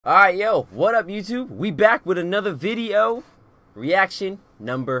Alright, yo, what up YouTube? We back with another video. Reaction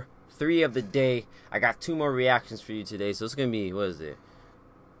number 3 of the day. I got 2 more reactions for you today, so it's gonna be, what is it?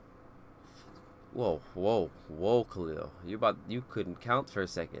 Whoa, Khalil. You couldn't count for a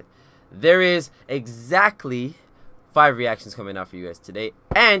second. There is exactly 5 reactions coming out for you guys today,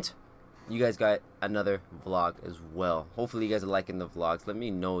 and you guys got another vlog as well. Hopefully you guys are liking the vlogs. Let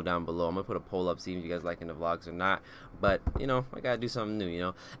me know down below. I'm gonna put a poll up, see if you guys liking the vlogs or not. But you know, I gotta do something new, you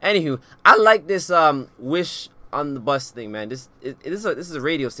know. Anywho, I like this Wish on the Bus thing, man. This is a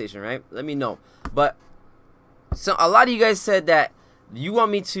radio station, right? Let me know. But so a lot of you guys said that you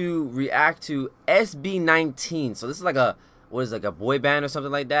want me to react to SB19. So this is like a a boy band or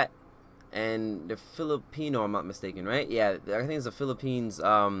something like that. And they're Filipino, I'm not mistaken, right? Yeah, I think it's the Philippines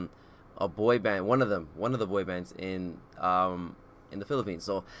a boy band, one of the boy bands in the Philippines.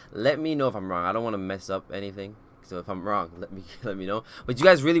 So let me know if I'm wrong. I don't want to mess up anything, so if I'm wrong, let me know. But you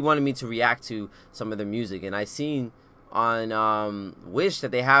guys really wanted me to react to some of the music, and I seen on Wish that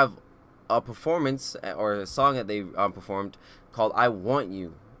they have a performance or a song that they performed called "I Want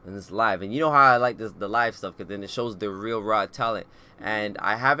You," and it's live. And you know how I like the live stuff, because then it shows their real raw talent. And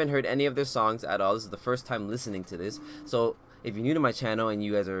I haven't heard any of their songs at all. This is the first time listening to this. So if you're new to my channel and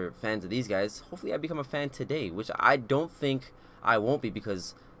you guys are fans of these guys, hopefully I become a fan today, which I don't think I won't be,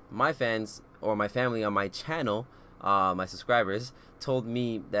 because my fans or my family on my channel, my subscribers, told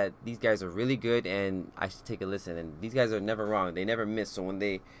me that these guys are really good and I should take a listen. And these guys are never wrong. They never miss. So when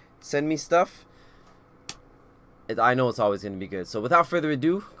they send me stuff, I know it's always going to be good. So without further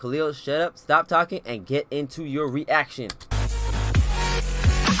ado, Khalil, shut up, stop talking, and get into your reaction.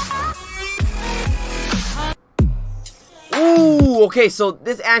 Ooh, okay, so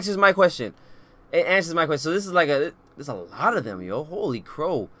this answers my question. It answers my question. So this is like there's a lot of them, yo. Holy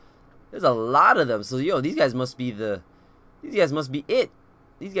crow. There's a lot of them. So yo, these guys must be it. These guys must be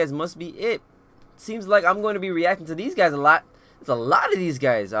it. Seems like I'm going to be reacting to these guys a lot. There's a lot of these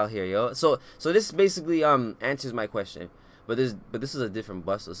guys out here, yo. So this basically answers my question. But this is a different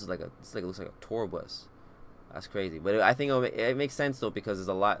bus. This is like it looks like a tour bus. That's crazy. But I think it makes sense though, because there's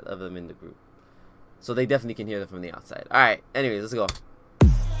a lot of them in the group. So they definitely can hear them from the outside. Alright, anyways, let's go.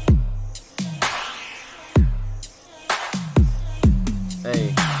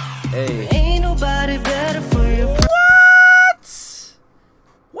 Hey. Ain't nobody better for you.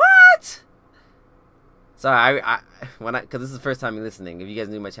 What? Sorry, because this is the first time you're listening. If you guys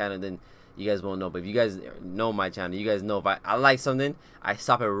knew my channel, then you guys won't know. But if you guys know my channel, you guys know if I like something, I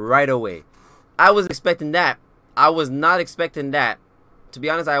stop it right away. I was expecting that. I was not expecting that. To be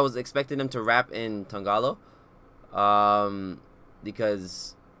honest, I was expecting them to rap in Tagalog,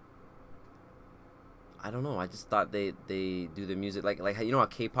 because I don't know. I just thought they do their music like you know how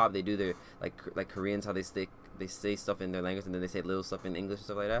K-pop, they do their like Koreans, how they say stuff in their language and then they say little stuff in English and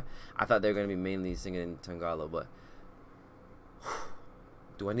stuff like that. I thought they were gonna be mainly singing in Tagalog, but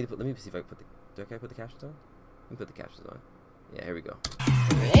do I need to put? Let me see if I put the. Can I put the captions on? Let me put the captions on. Yeah, here we go.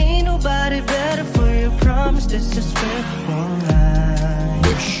 Ain't nobody better for your promise. This is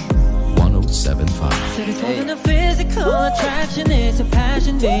Wish 1075. It's more than a physical attraction, it's a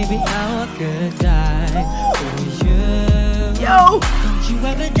passion, baby. How I could die for you. Yo! Don't you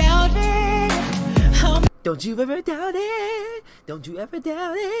ever doubt it. Don't you ever doubt it. Don't you ever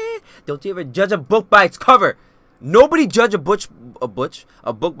doubt it. Don't you ever judge a book by its cover. Nobody judge a book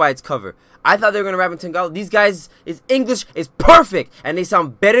by its cover. I thought they were gonna rap in Tagalog. These guys, English is perfect, and they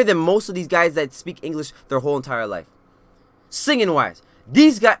sound better than most of these guys that speak English their whole entire life. Singing wise,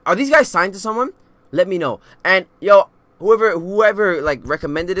 these guys signed to someone? Let me know. And yo, whoever like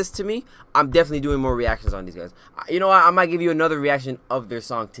recommended this to me, I'm definitely doing more reactions on these guys. You know what? I might give you another reaction of their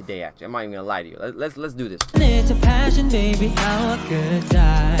song today. Actually, I'm not even gonna lie to you. Let's do this. It's a passion, baby. How I could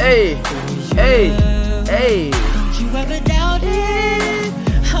die. Hey. Don't you ever doubt it?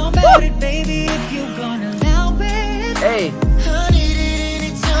 How about it, baby, if you're gonna allow it? Hey. I need it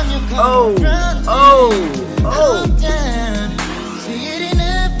anytime you're gonna run. I'm down. See it in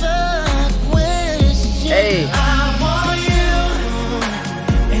the fuck wish. Hey. I want you,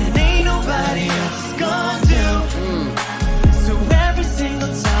 and ain't nobody else gonna do. So every single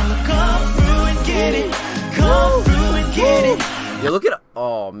time I come through and get it, Yo, look at,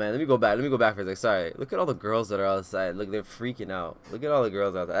 oh man, let me go back for a sec. Sorry, look at all the girls that are outside. Look, they're freaking out. Look at all the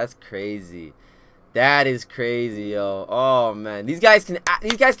girls outside. That's crazy. That is crazy, yo. Oh man, these guys can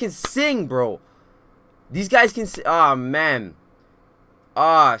sing, bro. These guys can sing. Oh man.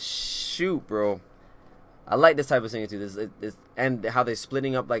 Ah, shoot, bro. I like this type of singing too. This and how they're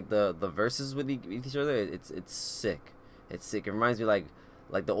splitting up like the verses with each other. It's sick. It's sick. It reminds me like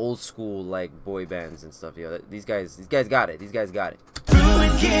the old school like boy bands and stuff. Yo, these guys got it. These guys got it.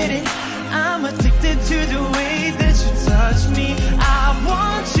 get it. I'm addicted to the way that you touch me. I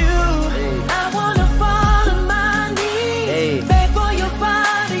want you. I wanna fall on my knees, beg for your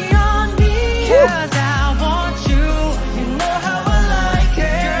body on me. Cause I want you. You know how I like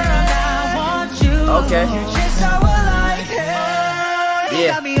it. Girl, I want you. Okay. You just how I like it. You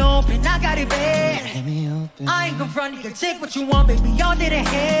got me open, I got it bad. I ain't gonna run, you can take what you want, baby. Y'all did it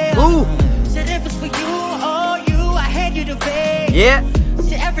here. Ooh. Said if it's for you or you, I hand you the bag. Yeah.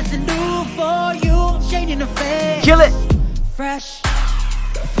 Said everything new for you, changing the face. Kill it. Fresh.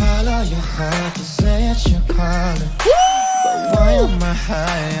 Follow your heart to say it's your calling. But why am I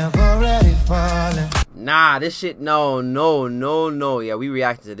high? I'm already falling. Nah, this shit, no. Yeah, we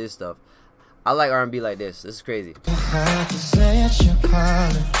reacting to this stuff. I like R&B like this. This is crazy.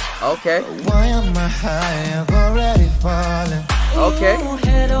 Okay. Why am I high? I'm already falling. Okay. Ooh,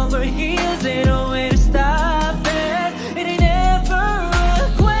 head over heels, ain't no way to stop it. It ain't ever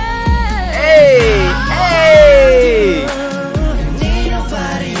a quit. Hey. Ain't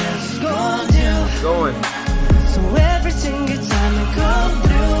nobody else gonna do. Going. So every single time I come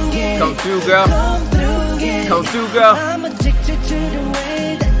through, get Come through, girl. Come through, get Come through, girl. I'm addicted to the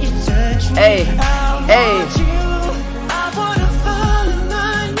way that you touch me. Hey. Hey. I wanna fall on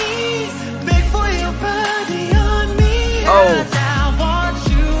my knees, beg for your body on me. Oh. I want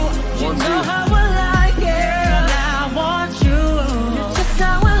you. You know how I like it. I want you. You're just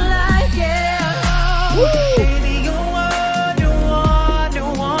how I like it. Baby, you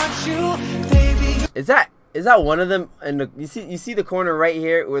want you. Baby. Is that one of them? And you see the corner right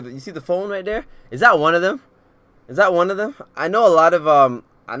here, where you see the phone right there. Is that one of them? Is that one of them? I know a lot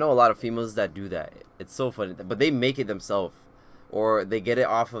of females that do that. It's so funny, but they make it themselves, or they get it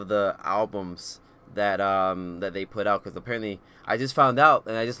off of the albums that that they put out. Because apparently, I just found out,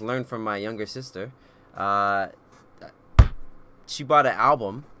 and I just learned from my younger sister. She bought an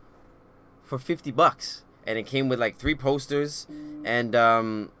album for $50, and it came with like 3 posters and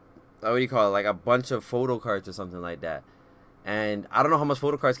what do you call it, like a bunch of photo cards or something like that. And I don't know how much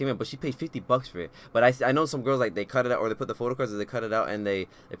photo cards came in, but she paid $50 for it. But I know some girls, like, they cut it out, or they put the photo cards, or they cut it out and they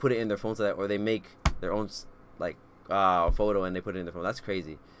put it in their phone, so that, or they make their own like photo and they put it in their phone. That's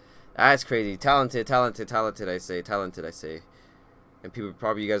crazy. That's crazy. Talented, I say. And people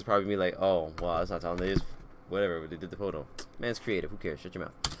probably, you guys probably be like, oh, wow, that's not talented. They just whatever. They did the photo. Man, it's creative. Who cares? Shut your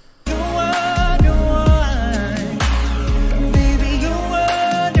mouth.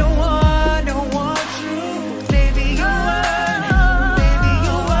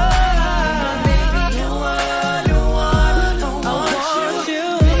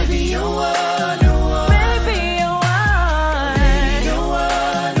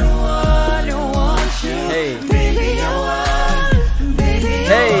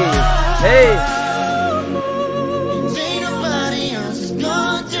 Hey. Ain't nobody else is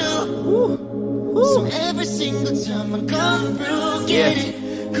gonna do. So every single time I come through, get it,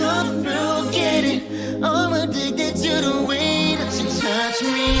 come through, get it. I'm addicted to the way that you touch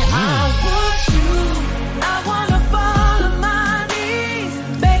me. I want you. I wanna fall on my knees,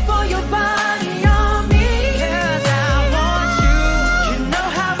 beg for your body on me. Cause I want you. You know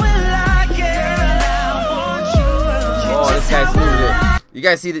how I like it. I want you. Oh, this guy's smooth it. You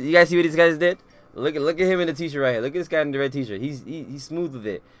guys see what these guys did? Look at him in the t-shirt right here. Look at this guy in the red t-shirt. He's smooth with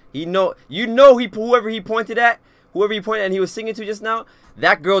it. Whoever he pointed at and he was singing to just now,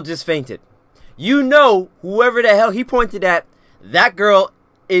 that girl just fainted. You know, whoever the hell he pointed at, that girl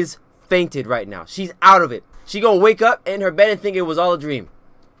is fainted right now. She's out of it. She gonna wake up in her bed and think it was all a dream.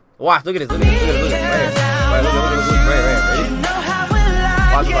 Watch, look at this, look at this, look at this, right here. Right, look, right here. Ready?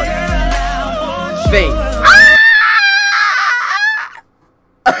 Watch, faint.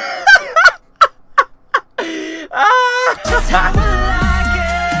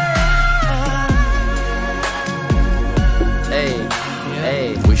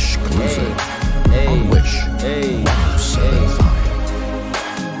 Hey. Wish closer. On Wish.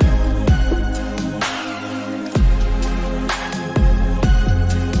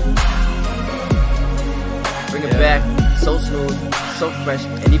 Bring it back, so smooth, so fresh.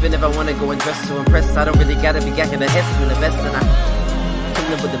 And even if I wanna go and dress to impress, I don't really gotta be gacking the S to the best, and I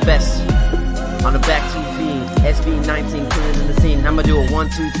come up with the best. On the back 2 feet, SB19 killing in the scene. I'ma do a 1,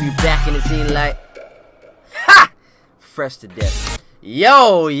 2, 3 back in the scene like ha! Fresh to death.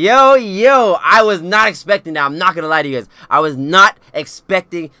 Yo, I was not expecting that. I'm not gonna lie to you guys. I was not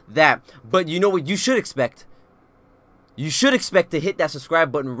expecting that. But you know what you should expect? You should expect to hit that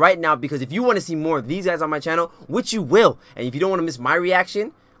subscribe button right now, because if you want to see more of these guys on my channel, which you will, and if you don't want to miss my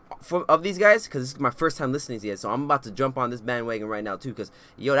reaction, of these guys, because this is my first time listening to it, so I'm about to jump on this bandwagon right now too, because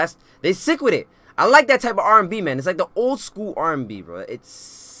yo, they sick with it. I like that type of R&B, man. It's like the old school R&B, bro. It's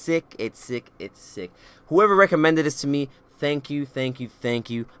sick. It's sick. It's sick. Whoever recommended this to me, thank you, thank you, thank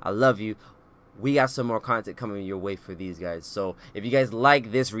you. I love you. We got some more content coming your way for these guys. So if you guys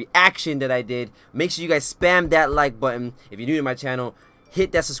like this reaction that I did, make sure you guys spam that like button. If you're new to my channel,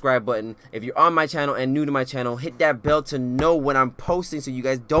 hit that subscribe button. If you're on my channel and new to my channel, hit that bell to know when I'm posting so you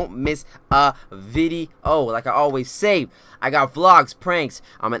guys don't miss a video. Like I always say, I got vlogs, pranks.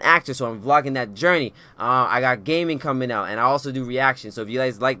 I'm an actor, so I'm vlogging that journey. I got gaming coming out, and I also do reactions. So if you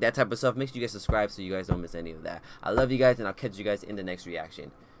guys like that type of stuff, make sure you guys subscribe so you guys don't miss any of that. I love you guys, and I'll catch you guys in the next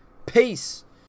reaction. Peace.